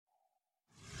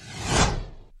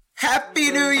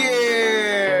Happy New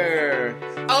Year!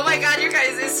 Oh my god, you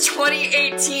guys, it's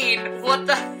 2018. What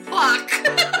the fuck?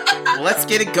 Let's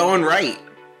get it going right.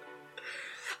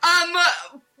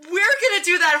 We're gonna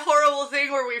do that horrible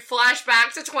thing where we flash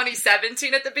back to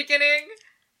 2017 at the beginning.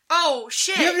 Oh,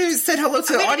 shit. You haven't even said hello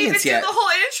to the audience yet. We didn't even do the whole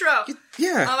intro.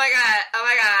 Yeah. Oh my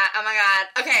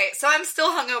god. Okay, so I'm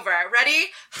still hungover. Ready?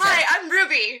 Hi, I'm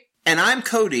Ruby. And I'm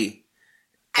Kodi.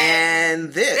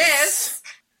 And this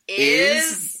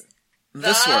is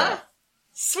The Swirl.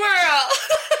 Swirl.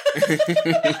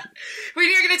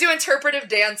 We're gonna do interpretive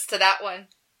dance to that one.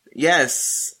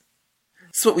 Yes.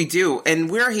 That's what we do. And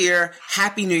we're here.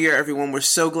 Happy New Year, everyone. We're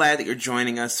so glad that you're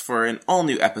joining us for an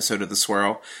all-new episode of The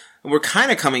Swirl. We're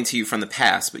kind of coming to you from the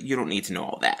past, but you don't need to know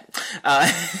all that.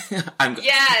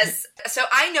 Yes. So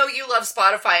I know you love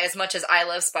Spotify as much as I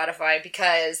love Spotify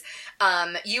because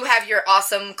you have your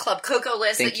awesome Club Coco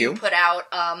list that you put out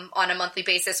on a monthly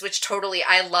basis, which totally,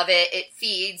 I love it. It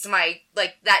feeds my,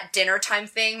 like, that dinner time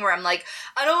thing where I'm like,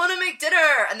 I don't want to make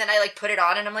dinner. And then I, like, put it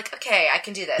on and I'm like, okay, I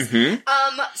can do this.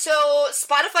 Mm-hmm. So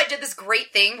Spotify did this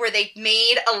great thing where they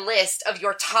made a list of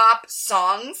your top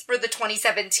songs for the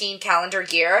 2017 calendar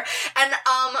year. And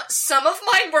some of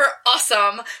mine were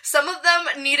awesome. Some of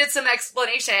them needed some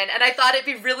explanation. And I thought it'd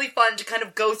be really fun to kind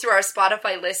of go through our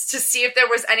Spotify list to see if there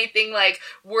was anything, like,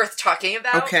 worth talking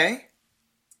about. Okay.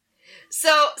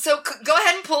 So go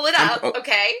ahead and pull it up,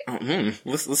 okay?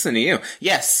 Listen to you.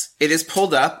 Yes, it is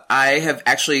pulled up. I have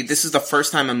actually, this is the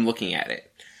first time I'm looking at it.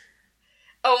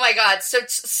 Oh my god. So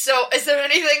is there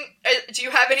anything, do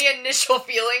you have any initial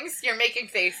feelings? You're making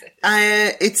faces.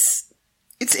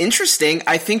 It's interesting.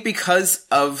 I think because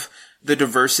of the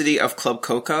diversity of Club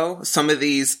Coco, some of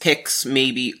these picks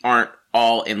maybe aren't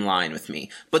all in line with me.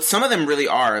 But some of them really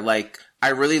are. Like, I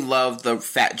really love the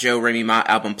Fat Joe Remy Ma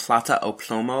album Plata o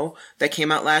Plomo that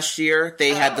came out last year.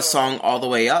 They had the song All the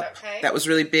Way Up. Okay. That was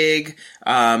really big.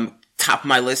 Top of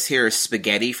my list here is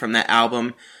Spaghetti from that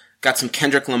album. Got some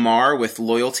Kendrick Lamar with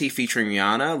Loyalty featuring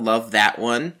Rihanna. Love that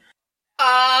one.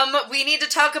 We need to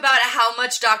talk about how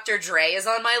much Dr. Dre is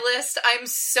on my list. I'm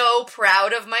so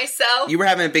proud of myself. You were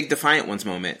having a big Defiant Ones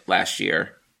moment last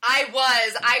year. I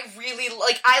really,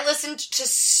 I listened to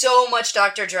so much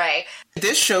Dr. Dre.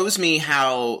 This shows me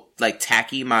how, like,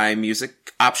 tacky my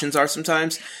music options are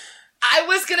sometimes. I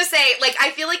was gonna say, like, I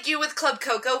feel like you with Club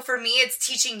Coco, for me, it's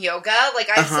teaching yoga.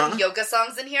 Like, I have some yoga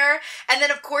songs in here. And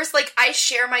then, of course, like, I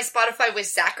share my Spotify with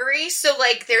Zachary, so,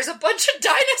 like, there's a bunch of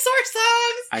dinosaur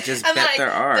songs. I just bet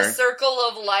there are. The Circle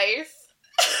of Life.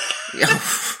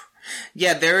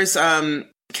 Yeah, there's,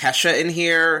 Kesha in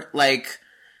here. Like,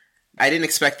 I didn't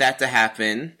expect that to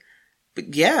happen.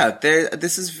 But yeah,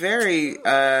 this is very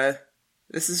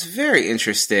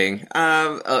interesting.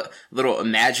 Little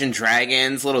Imagine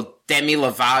Dragons, little Demi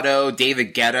Lovato,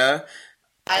 David Guetta.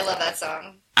 I love that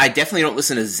song. I definitely don't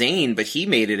listen to Zayn, but he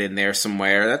made it in there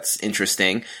somewhere. That's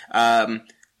interesting. The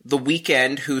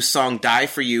Weeknd, whose song Die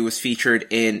For You was featured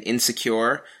in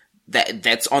Insecure.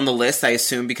 That's on the list, I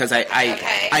assume, because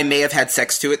I may have had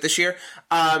sex to it this year.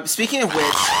 Speaking of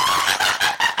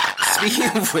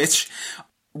which,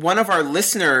 one of our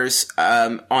listeners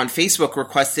on Facebook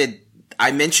requested,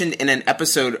 I mentioned in an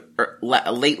episode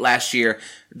late last year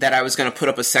that I was going to put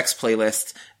up a sex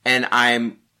playlist, and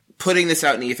I'm putting this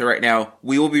out in the ether right now.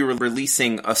 We will be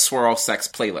releasing a Swirl sex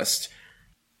playlist.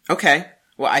 Okay.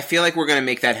 Well, I feel like we're going to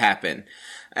make that happen.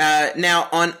 Now,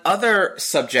 on other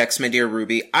subjects, my dear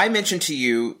Ruby, I mentioned to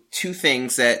you two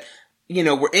things that, you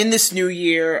know, we're in this new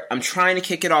year. I'm trying to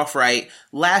kick it off right.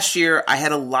 Last year, I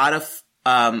had a lot of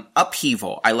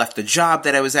upheaval. I left the job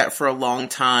that I was at for a long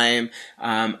time.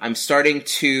 I'm starting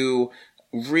to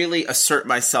really assert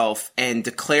myself and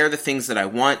declare the things that I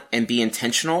want and be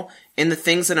intentional in the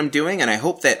things that I'm doing. And I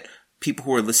hope that people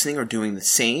who are listening are doing the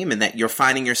same and that you're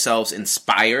finding yourselves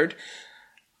inspired.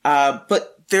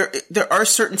 But there are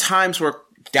certain times where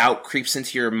doubt creeps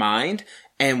into your mind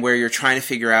and where you're trying to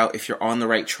figure out if you're on the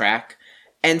right track.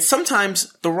 And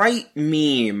sometimes the right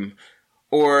meme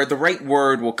or the right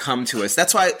word will come to us.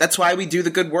 That's why we do the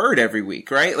good word every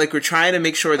week, right? Like, we're trying to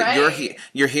make sure that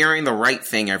you're hearing the right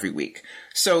thing every week.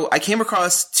 So I came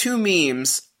across two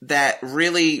memes that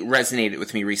really resonated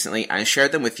with me recently. I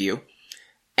shared them with you,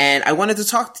 and I wanted to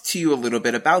talk to you a little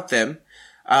bit about them.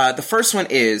 The first one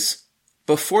is,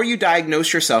 before you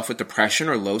diagnose yourself with depression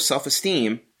or low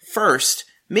self-esteem, first,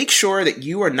 make sure that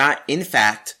you are not, in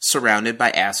fact, surrounded by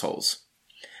assholes.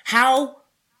 How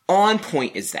on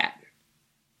point is that?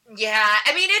 Yeah,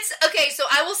 I mean, it's, okay, so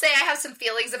I will say I have some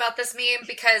feelings about this meme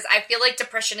because I feel like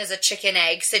depression is a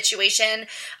chicken-egg situation,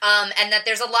 and that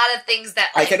there's a lot of things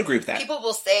that, like, I can agree with that. People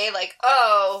will say, like,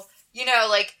 oh, you know,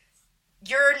 like,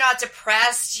 you're not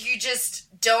depressed, you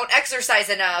just don't exercise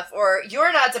enough, or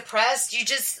you're not depressed, you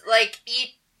just, like,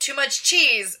 eat too much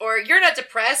cheese, or you're not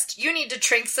depressed, you need to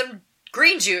drink some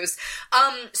green juice.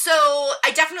 So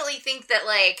I definitely think that,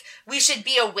 like, we should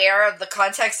be aware of the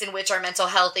context in which our mental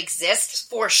health exists,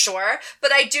 for sure,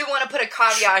 but I do want to put a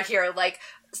caveat here, like,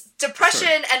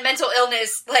 depression and mental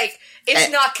illness, like,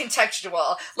 it's not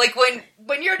contextual. Like,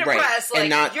 when you're depressed, right.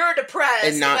 like, you're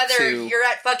depressed, whether you're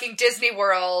at fucking Disney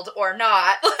World or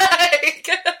not. Like...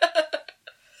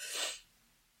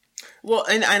 Well,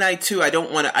 and I too, I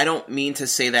don't mean to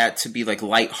say that to be, like,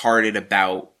 lighthearted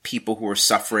about people who are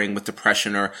suffering with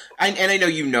depression and I know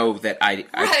you know that I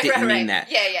didn't mean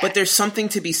that. Yeah. But there's something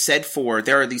to be said for,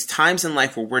 there are these times in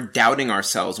life where we're doubting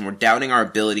ourselves and we're doubting our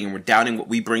ability and we're doubting what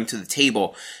we bring to the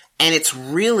table. And it's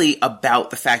really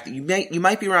about the fact that you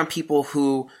might be around people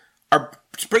who are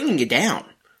bringing you down.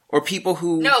 Or people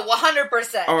who... No,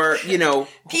 100%. Or, you know...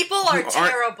 People are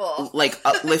terrible. Like,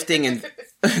 uplifting and...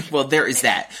 well, there is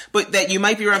that. But that you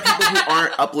might be around people who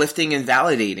aren't uplifting and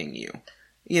validating you.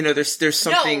 You know, there's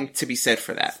something to be said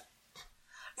for that.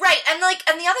 Right, and, like,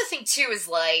 and the other thing, too, is,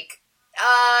 like...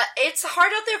 it's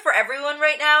hard out there for everyone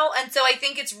right now, and so I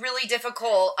think it's really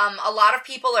difficult. A lot of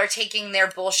people are taking their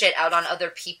bullshit out on other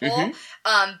people.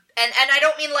 Mm-hmm. And I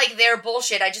don't mean, like, their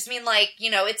bullshit. I just mean, like, you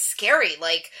know, it's scary.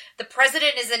 Like, the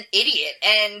president is an idiot,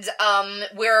 and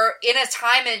we're in a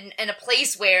time and a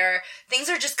place where things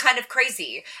are just kind of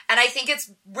crazy. And I think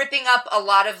it's ripping up a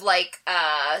lot of, like,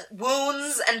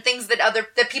 wounds and things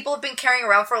that people have been carrying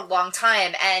around for a long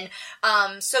time. And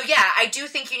so, yeah, I do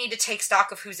think you need to take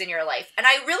stock of who's in your life. And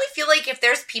I really feel like if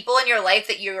there's people in your life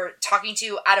that you're talking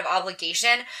to out of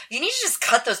obligation, you need to just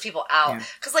cut those people out.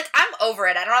 Because, like, I'm over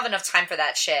it. I don't have enough time for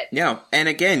that shit. Yeah, and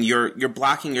again, you're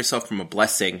blocking yourself from a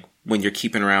blessing when you're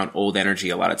keeping around old energy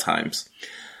a lot of times.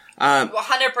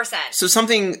 100%. So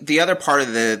the other part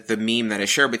of the meme that I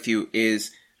shared with you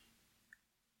is,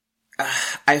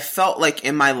 I felt like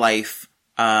in my life,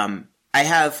 I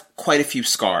have quite a few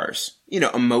scars. You know,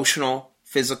 emotional,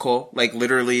 physical, like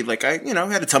literally, like I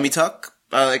had a tummy tuck.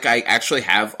 Like I actually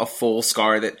have a full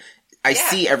scar that I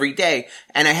see every day.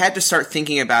 And I had to start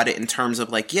thinking about it in terms of,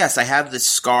 like, yes, I have this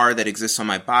scar that exists on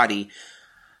my body,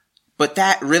 but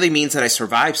that really means that I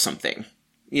survived something.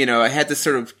 You know, I had to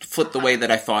sort of flip the way that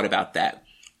I thought about that.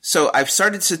 So I've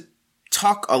started to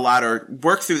talk a lot or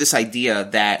work through this idea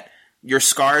that your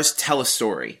scars tell a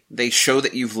story. They show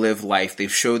that you've lived life. They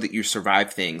show that you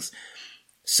survived things.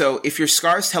 So if your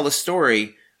scars tell a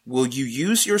story, will you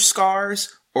use your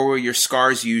scars or will your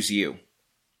scars use you?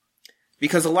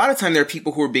 Because a lot of time there are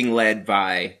people who are being led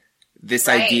by this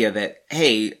idea that,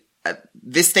 hey,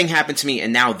 this thing happened to me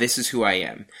and now this is who I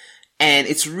am. And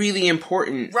it's really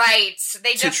important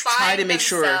they to try to make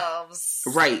themselves.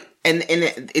 Sure. Right. And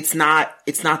it's not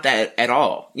that at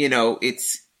all. You know,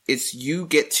 it's you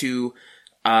get to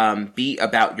be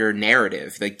about your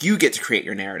narrative. Like, you get to create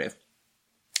your narrative.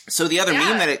 So the other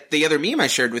meme I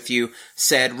shared with you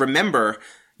said, remember,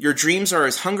 your dreams are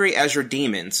as hungry as your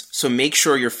demons, so make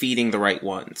sure you're feeding the right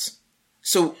ones.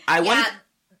 So I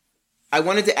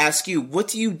wanted to ask you, what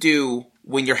do you do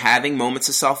when you're having moments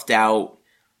of self-doubt?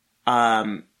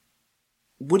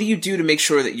 What do you do to make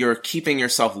sure that you're keeping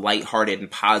yourself lighthearted and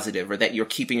positive, or that you're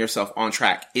keeping yourself on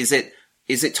track? Is it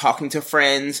talking to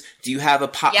friends? Do you have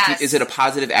is it a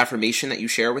positive affirmation that you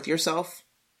share with yourself?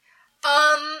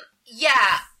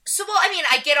 Yeah. So, well, I mean,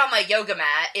 I get on my yoga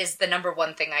mat is the number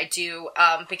one thing I do,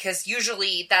 because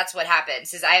usually that's what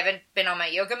happens, is I haven't been on my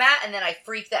yoga mat, and then I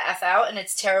freak the F out, and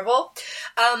it's terrible.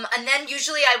 And then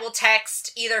usually I will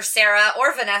text either Sarah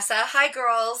or Vanessa, hi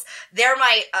girls, they're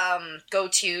my,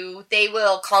 go-to. They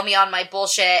will call me on my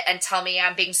bullshit and tell me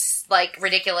I'm being, like,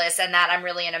 ridiculous and that I'm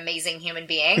really an amazing human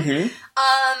being. Mm-hmm.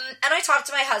 And I talk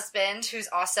to my husband, who's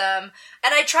awesome,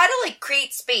 and I try to, like,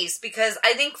 create space, because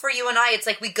I think for you and I, it's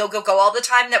like we go all the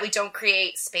time, that we don't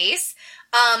create space.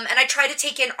 And I try to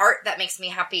take in art that makes me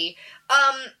happy.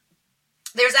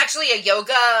 There's actually a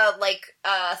yoga, like,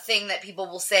 thing that people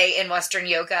will say in Western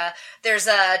yoga. There's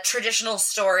a traditional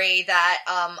story that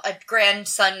a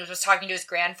grandson was talking to his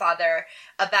grandfather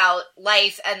about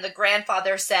life, and the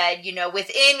grandfather said, you know,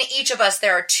 within each of us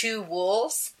there are two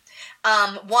wolves.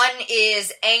 One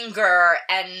is anger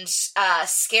and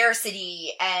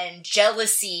scarcity and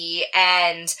jealousy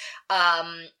and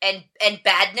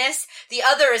badness. The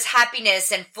other is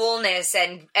happiness and fullness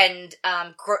and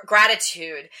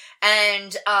gratitude.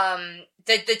 And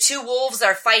the two wolves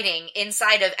are fighting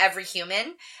inside of every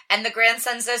human. And the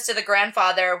grandson says to the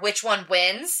grandfather, which one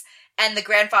wins? And the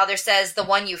grandfather says, the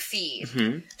one you feed.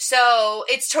 Mm-hmm. So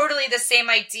it's totally the same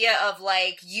idea of,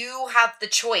 like, you have the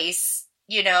choice.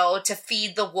 to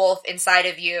feed the wolf inside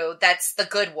of you, that's the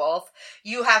good wolf.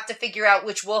 You have to figure out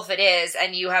which wolf it is,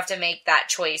 and you have to make that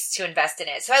choice to invest in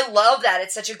it. So I love that.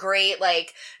 It's such a great,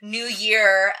 New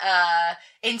Year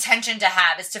intention to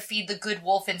have, is to feed the good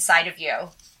wolf inside of you.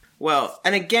 Well,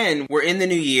 and again, we're in the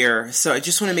new year, so I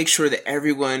just want to make sure that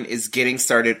everyone is getting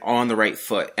started on the right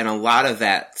foot. And a lot of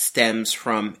that stems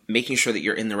from making sure that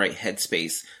you're in the right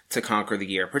headspace to conquer the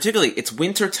year. Particularly, it's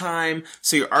winter time,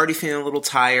 so you're already feeling a little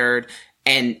tired,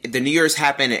 and the New Year's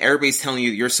happened, and everybody's telling you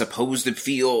you're supposed to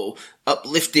feel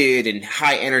uplifted and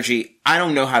high energy. I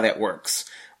don't know how that works.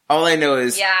 All I know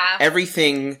is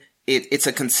everything, it's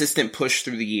a consistent push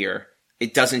through the year.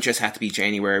 It doesn't just have to be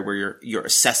January where you're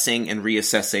assessing and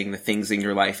reassessing the things in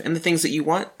your life and the things that you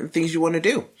want and the things you want to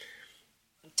do.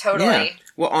 Totally. Yeah.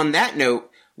 Well, on that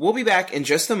note, we'll be back in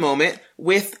just a moment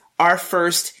with our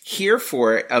first Here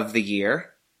For It of the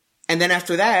year. And then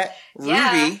after that,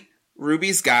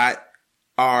 Ruby's got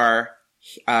our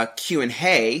Q and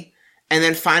Hey. And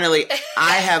then finally,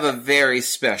 I have a very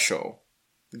special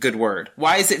good word.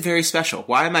 Why is it very special?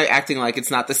 Why am I acting like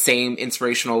it's not the same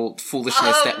inspirational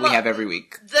foolishness that we have every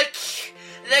week? The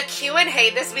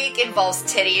Q&A this week involves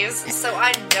titties, so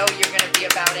I know you're going to be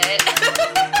about it.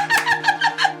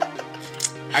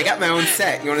 I got my own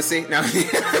set. You want to see? No.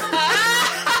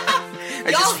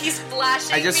 He's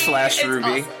flashing. I just flashed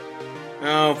Ruby. Awesome.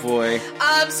 Oh boy.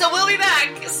 So we'll be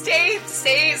back. Stay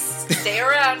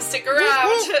around. Stick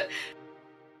around.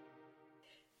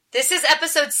 This is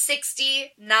episode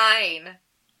 69.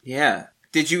 Yeah.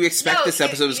 Did you expect this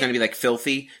episode was going to be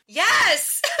filthy?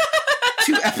 Yes!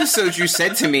 2 episodes you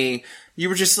said to me, you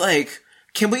were just like,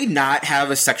 can we not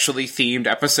have a sexually themed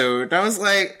episode? And I was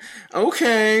like,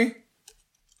 okay.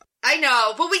 I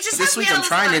know, but we just this week I'm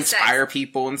trying to inspire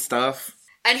people and stuff.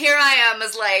 And here I am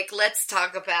as let's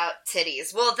talk about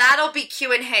titties. Well, that'll be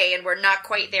Q&A, and we're not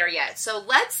quite there yet. So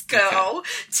let's go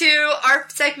to our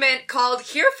segment called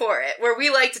Here For It, where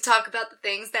we like to talk about the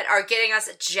things that are getting us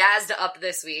jazzed up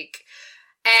this week.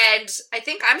 And I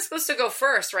think I'm supposed to go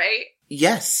first, right?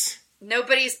 Yes.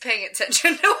 Nobody's paying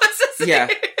attention to what's this. Yeah.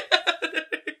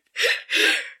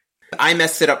 I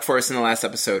messed it up for us in the last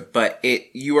episode, but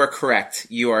you are correct.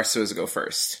 You are supposed to go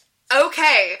first.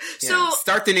 Okay, yeah. So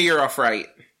start the new year off right.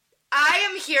 I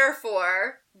am here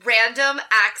for random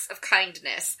acts of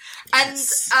kindness.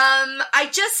 Yes. And I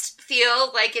just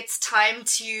feel like it's time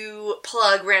to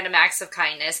plug random acts of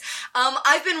kindness.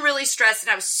 I've been really stressed, and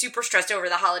I was super stressed over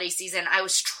the holiday season. I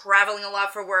was traveling a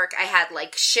lot for work. I had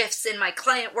shifts in my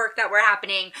client work that were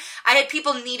happening. I had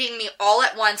people needing me all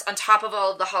at once on top of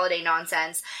all of the holiday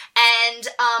nonsense. And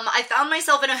I found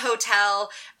myself in a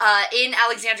hotel in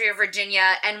Alexandria,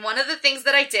 Virginia, and one of the things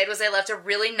that I did was I left a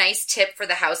really nice tip for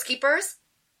the housekeepers.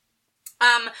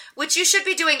 Which you should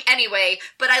be doing anyway,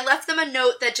 but I left them a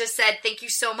note that just said, thank you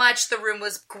so much, the room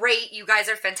was great, you guys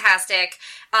are fantastic,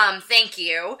 thank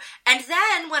you. And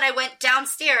then when I went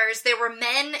downstairs, there were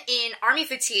men in army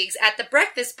fatigues at the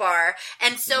breakfast bar,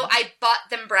 and so I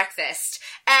bought them breakfast.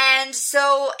 And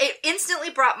so it instantly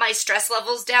brought my stress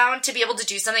levels down to be able to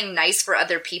do something nice for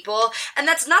other people. And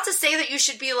that's not to say that you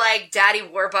should be daddy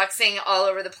warbucksing all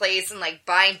over the place and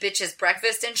buying bitches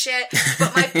breakfast and shit,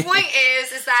 but my point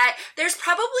is that there's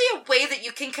probably a way that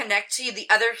you can connect to the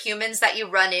other humans that you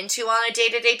run into on a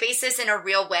day-to-day basis in a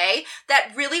real way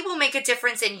that really will make a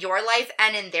difference in your life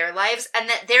and in their lives, and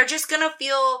that they're just gonna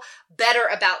feel better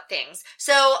about things.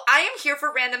 So I am here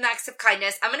for random acts of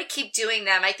kindness. I'm gonna keep doing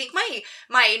them. I think my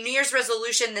New Year's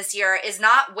resolution this year is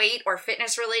not weight or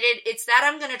fitness related. It's that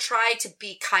I'm gonna try to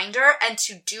be kinder and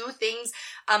to do things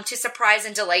to surprise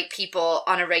and delight people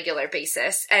on a regular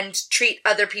basis and treat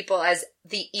other people as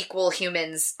the equal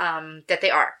humans that they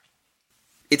are.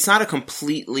 It's not a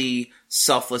completely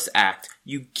selfless act.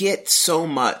 You get so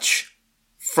much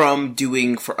from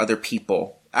doing for other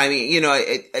people. I mean,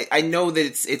 I know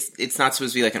that it's not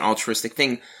supposed to be an altruistic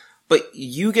thing, but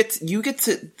you get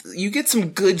some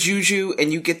good juju,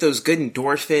 and you get those good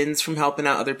endorphins from helping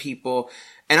out other people.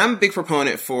 And I'm a big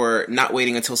proponent for not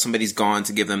waiting until somebody's gone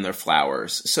to give them their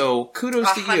flowers. So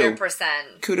kudos to you.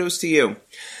 100%. Kudos to you.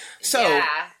 So yeah.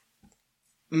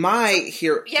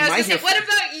 What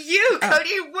about you,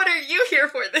 Cody? What are you here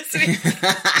for this week?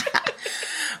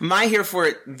 My here for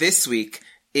it this week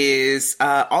is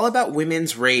all about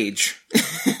women's rage.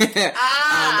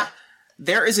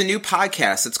 There is a new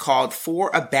podcast. It's called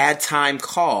For a Bad Time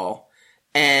Call,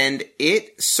 and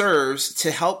it serves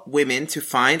to help women to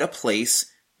find a place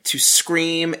to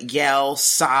scream, yell,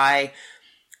 sigh,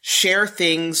 share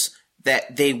things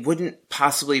that they wouldn't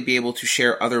possibly be able to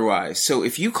share otherwise. So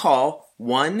if you call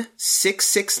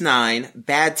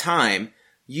 1-669-BAD-TIME,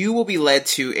 you will be led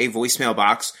to a voicemail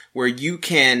box where you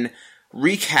can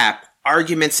recap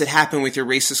arguments that happen with your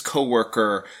racist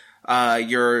coworker,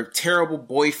 your terrible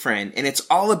boyfriend, and it's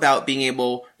all about being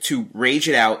able to rage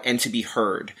it out and to be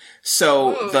heard.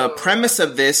 So the premise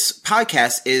of this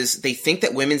podcast is they think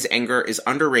that women's anger is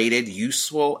underrated,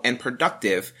 useful, and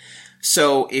productive.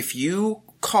 So if you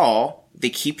call, they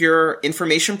keep your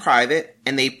information private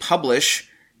and they publish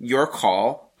your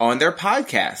call on their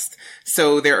podcast.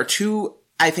 So there are two,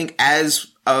 I think, as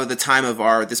of the time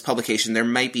of this publication, there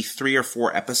might be 3 or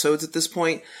 4 episodes at this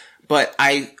point. But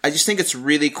I just think it's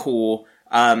really cool,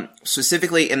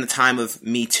 specifically in the time of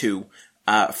Me Too,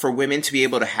 for women to be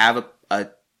able to have a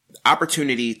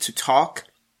opportunity to talk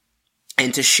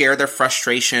and to share their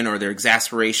frustration or their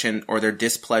exasperation or their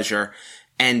displeasure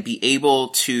and be able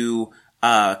to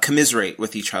commiserate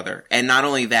with each other. And not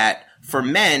only that, for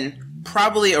men,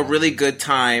 probably a really good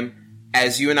time,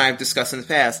 as you and I have discussed in the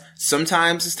past,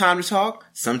 sometimes it's time to talk,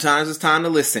 sometimes it's time to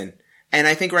listen. And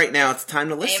I think right now it's time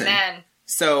to listen. Amen.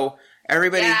 So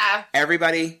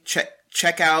everybody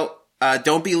check out,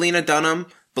 Don't Be Lena Dunham,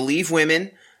 Believe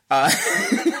Women. I'm not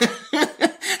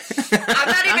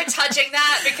even touching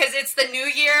that because it's the new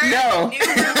year. No. New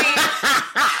Ruby.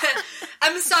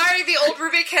 I'm sorry the old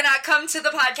Ruby cannot come to the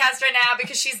podcast right now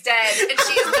because she's dead and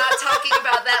she is not talking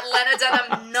about that Lena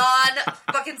Dunham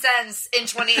non-fucking sense in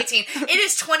 2018. It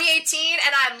is 2018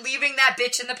 and I'm leaving that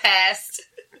bitch in the past.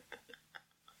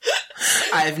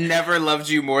 I've never loved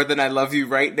you more than I love you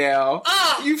right now.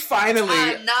 Oh, you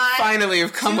finally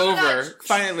have come over.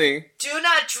 Finally. Do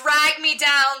not drag me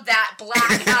down that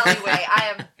black alleyway.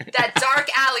 That dark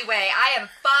alleyway. I am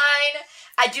fine.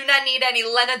 I do not need any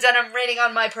Lena Dunham raining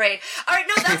on my parade. All right,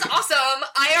 no, that's awesome.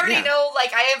 I already know,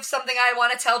 I have something I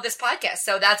want to tell this podcast,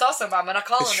 so that's awesome. I'm going to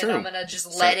call him and I'm going to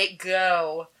just let it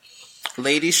go.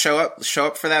 Ladies, show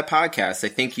up for that podcast. I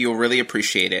think you'll really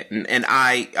appreciate it. And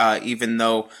I, even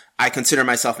though I consider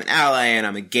myself an ally and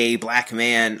I'm a gay black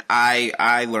man,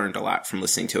 I learned a lot from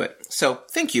listening to it. So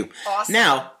thank you. Awesome.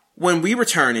 Now, when we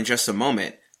return in just a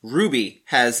moment, Ruby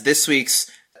has this week's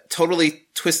totally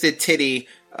twisted titty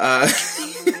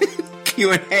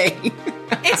Q&A.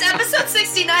 It's episode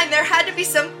 69. There had to be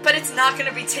some, but it's not going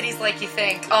to be titties like you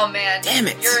think. Oh, man. Damn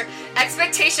it. Your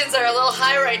expectations are a little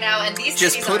high right now, and these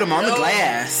just titties put them on low. the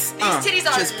glass. These titties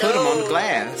are just low. Put them on the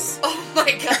glass. Oh,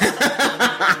 my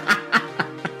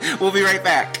God. We'll be right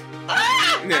back.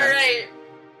 Ah! Yeah. All right.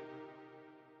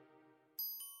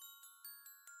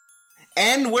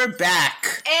 And we're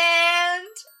back. And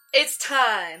it's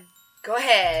time. Go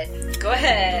ahead.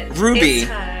 Ruby, it's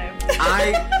time.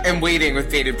 I am waiting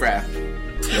with bated breath.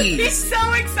 Please. He's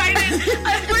so excited.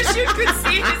 I wish you could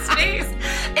see his face.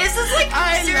 This is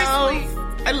seriously.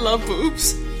 I love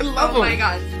boobs. I love them. Oh my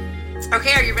God.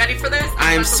 Okay, are you ready for this?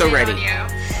 I am so ready.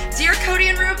 Dear Kodi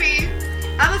and Ruby,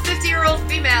 I'm a 50-year-old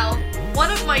female.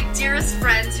 One of my dearest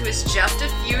friends, who is just a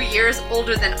few years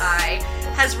older than I,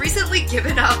 has recently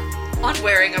given up on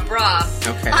wearing a bra.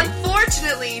 Okay.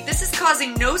 Unfortunately, this is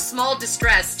causing no small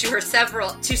distress to several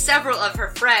of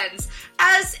her friends,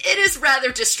 as it is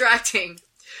rather distracting.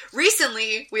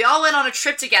 Recently, we all went on a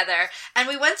trip together, and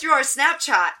we went through our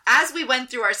Snapchat. As we went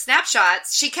through our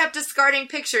snapshots, she kept discarding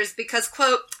pictures because,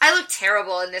 quote, I look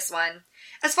terrible in this one.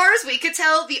 As far as we could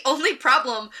tell, the only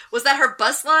problem was that her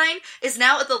bust line is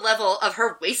now at the level of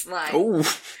her waistline. Ooh.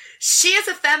 She is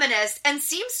a feminist and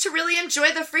seems to really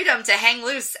enjoy the freedom to hang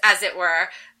loose, as it were.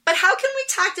 But how can we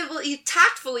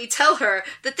tactfully tell her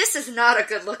that this is not a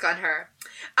good look on her?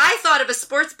 I thought of a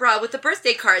sports bra with a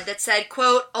birthday card that said,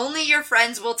 quote, only your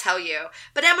friends will tell you.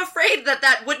 But I'm afraid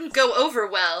that wouldn't go over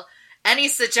well. Any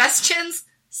suggestions?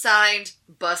 Signed,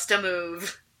 Bust a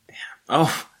Move.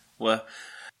 Oh, well,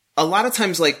 a lot of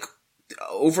times,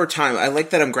 over time, I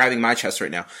like that I'm grabbing my chest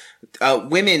right now.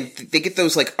 Women, they get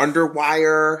those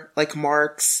underwire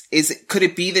marks. Could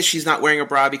it be that she's not wearing a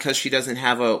bra because she doesn't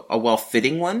have a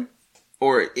well-fitting one?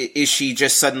 Or is she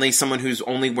just suddenly someone who's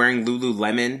only wearing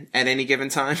Lululemon at any given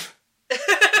time?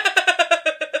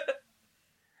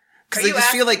 Because I just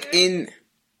feel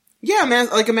I'm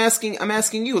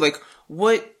asking you,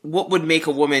 what would make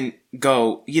a woman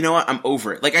go, you know what, I'm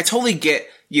over it. I totally get,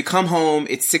 you come home,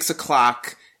 it's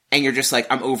 6:00, and you're just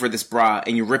I'm over this bra,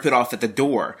 and you rip it off at the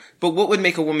door. But what would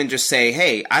make a woman just say,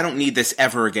 hey, I don't need this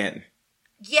ever again?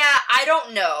 Yeah, I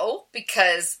don't know,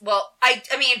 because, I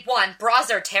mean, one,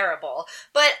 bras are terrible,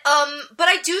 but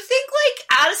I do think,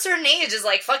 at a certain age is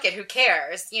fuck it, who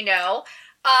cares, you know?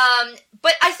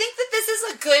 But I think that this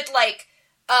is a good,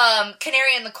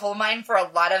 canary in the coal mine for a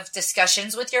lot of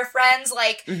discussions with your friends.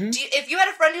 Like, if you had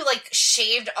a friend who, like,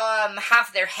 shaved,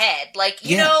 half their head, like,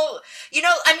 you know,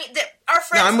 I mean, our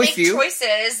friends make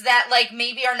choices that, like,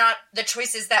 maybe are not the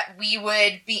choices that we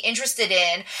would be interested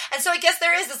in. And so I guess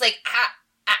there is this, like,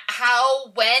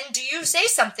 when do you say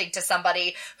something to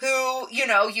somebody who, you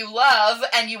know, you love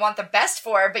and you want the best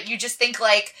for, but you just think,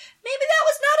 like, maybe that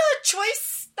was not a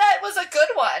choice that was a good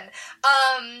one.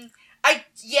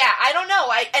 I don't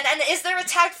know. And is there a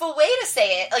tactful way to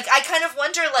say it? Like, I kind of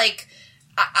wonder, like,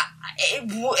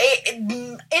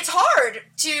 it's hard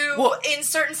to, in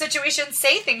certain situations,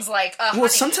 say things like, honey.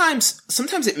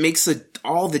 Sometimes it makes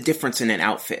all the difference in an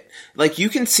outfit. Like, you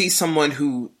can see someone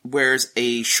who wears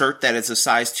a shirt that is a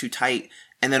size too tight,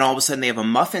 and then all of a sudden they have a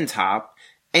muffin top,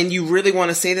 and you really want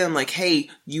to say to them, like, hey,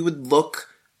 you would look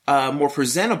more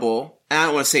presentable, and I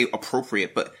don't want to say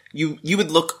appropriate, but you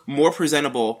would look more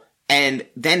presentable and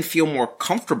then feel more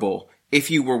comfortable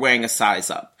if you were wearing a size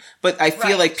up. But I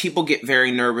feel like people get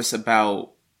very nervous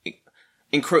about,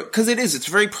 because it's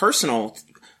very personal.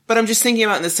 But I'm just thinking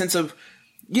about in the sense of,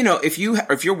 you know, if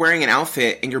you're wearing an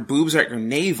outfit and your boobs are at your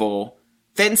navel,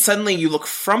 then suddenly you look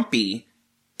frumpy,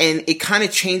 and it kind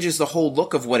of changes the whole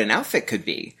look of what an outfit could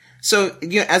be. So,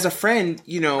 you know, as a friend,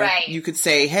 you know, you could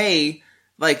say, hey,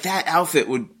 like, that outfit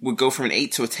would go from an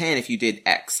 8 to a 10 if you did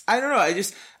X. I don't know.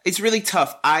 It's really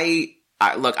tough.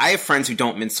 Look, I have friends who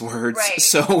don't mince words,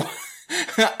 so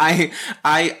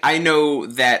I know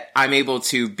that I'm able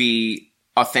to be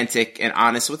authentic and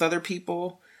honest with other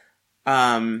people.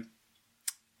 But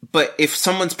if it's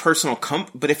someone's personal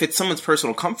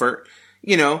comfort,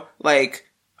 you know, like,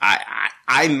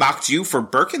 I mocked you for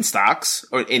Birkenstocks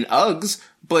or in Uggs,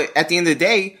 but at the end of the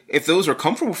day, if those are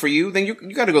comfortable for you, then you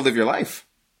got to go live your life.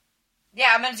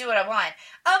 Yeah, I'm going to do what I want.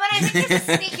 And I think there's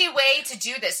a sneaky way to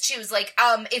do this, too. Is like,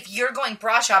 if you're going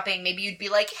bra shopping, maybe you'd be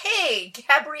like, hey,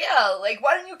 Gabrielle, like,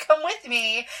 why don't you come with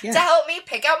me to help me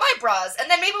pick out my bras?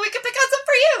 And then maybe we could pick out some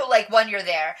for you, like, when you're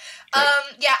there.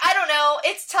 Yeah, I don't know.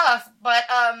 It's tough, but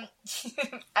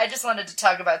I just wanted to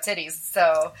talk about titties,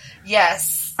 so,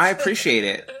 yes. I appreciate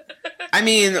it. I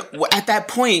mean, at that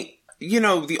point, you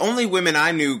know, the only women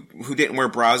I knew who didn't wear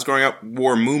bras growing up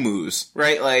wore muumuus,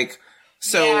 right? Like,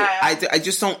 so I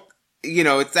just don't, you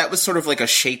know, that was sort of like a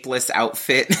shapeless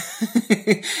outfit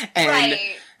and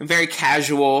very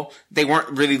casual. They weren't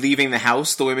really leaving the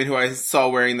house, the women who I saw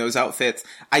wearing those outfits.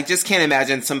 I just can't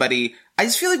imagine somebody, I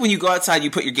just feel like when you go outside, you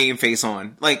put your game face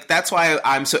on. Like, that's why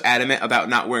I'm so adamant about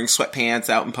not wearing sweatpants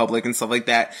out in public and stuff like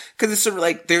that. Cause it's sort of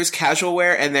like, there's casual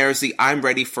wear and there's the I'm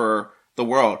ready for the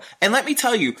world. And let me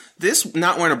tell you, this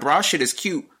not wearing a bra shit is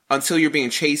cute until you're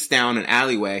being chased down an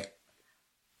alleyway.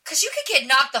 Because you could get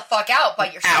knocked the fuck out by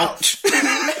yourself. Ouch.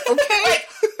 Okay. Like,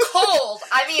 cold.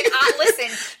 I mean, listen,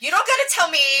 you don't gotta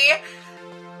tell me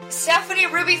Stephanie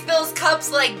Ruby fills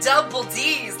cups like double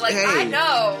D's. Like, hey.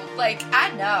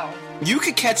 I know. You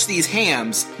could catch these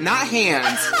hams. Not hands.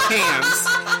 Hams.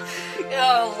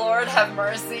 Oh, Lord have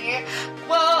mercy.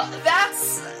 Well,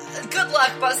 that's... Good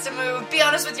luck, Bust a Move. Be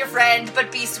honest with your friend,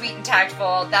 but be sweet and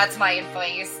tactful. That's my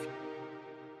advice.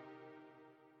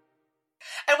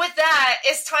 And with that,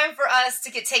 it's time for us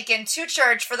to get taken to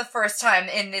church for the first time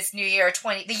in this new year,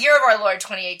 the year of our Lord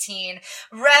 2018.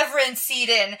 Reverend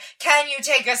Seaton, can you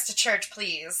take us to church,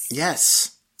 please?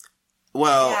 Yes.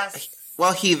 Well,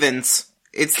 heathens,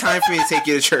 it's time for me to take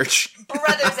you to church.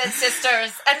 Brothers and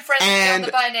sisters, and friends beyond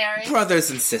the binary. Brothers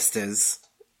and sisters.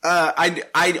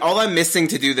 All I'm missing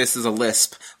to do this is a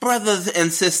lisp. Brothers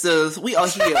and sisters, we are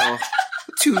here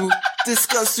to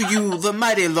discuss to you the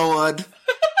mighty Lord.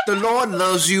 The Lord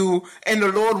loves you, and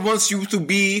the Lord wants you to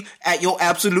be at your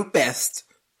absolute best.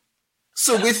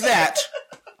 So with that,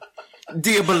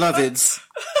 dear beloveds,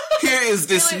 here is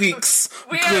this week's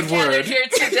good word. We are gathered here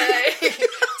today to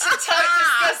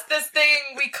discuss this thing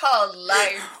we call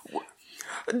life.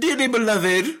 Dearly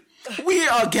beloved, we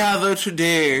are gathered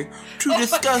today to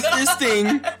discuss this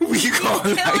thing we call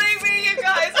life. Killing me, you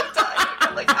guys. I'm dying.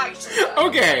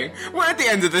 Okay, we're at the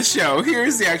end of the show.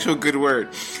 Here's the actual good word.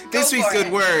 This week's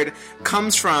good word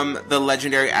comes from the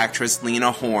legendary actress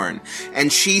Lena Horne,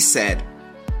 and she said,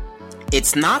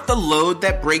 "It's not the load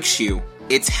that breaks you,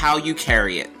 it's how you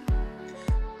carry it."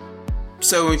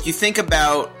 So if you think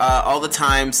about all the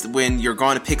times when you're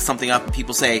going to pick something up and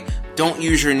people say, "Don't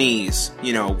use your knees,"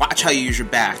 you know, watch how you use your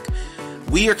back.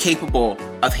 We are capable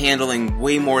of handling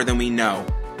way more than we know.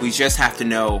 We just have to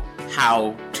know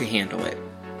how to handle it.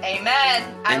 Amen.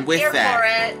 I'm here for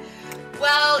it.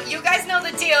 Well, you guys know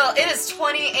the deal. It is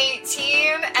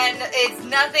 2018, and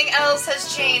nothing else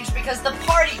has changed because the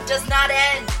party does not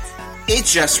end. It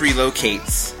just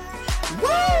relocates.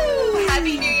 Woo!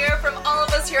 Happy New Year from all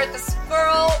of us us here at The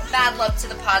Swirl. Mad love to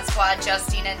the Pod Squad,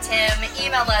 Justine and Tim.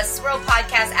 Email us,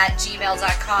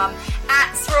 swirlpodcast@gmail.com,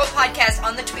 at Swirl Podcast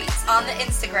on the tweets, on the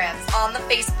Instagrams, on the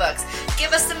Facebooks.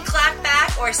 Give us some clack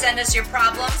back or send us your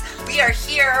problems. We are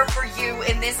here for you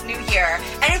in this new year.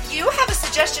 And if you have a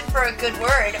suggestion for a good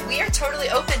word, we are totally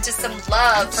open to some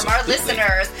love from our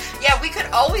listeners. Yeah, we could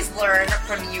always learn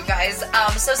from you guys.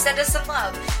 So send us some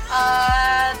love.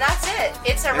 That's it.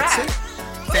 It's a wrap.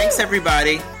 Thanks,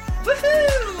 everybody.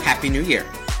 Woohoo! Happy New Year.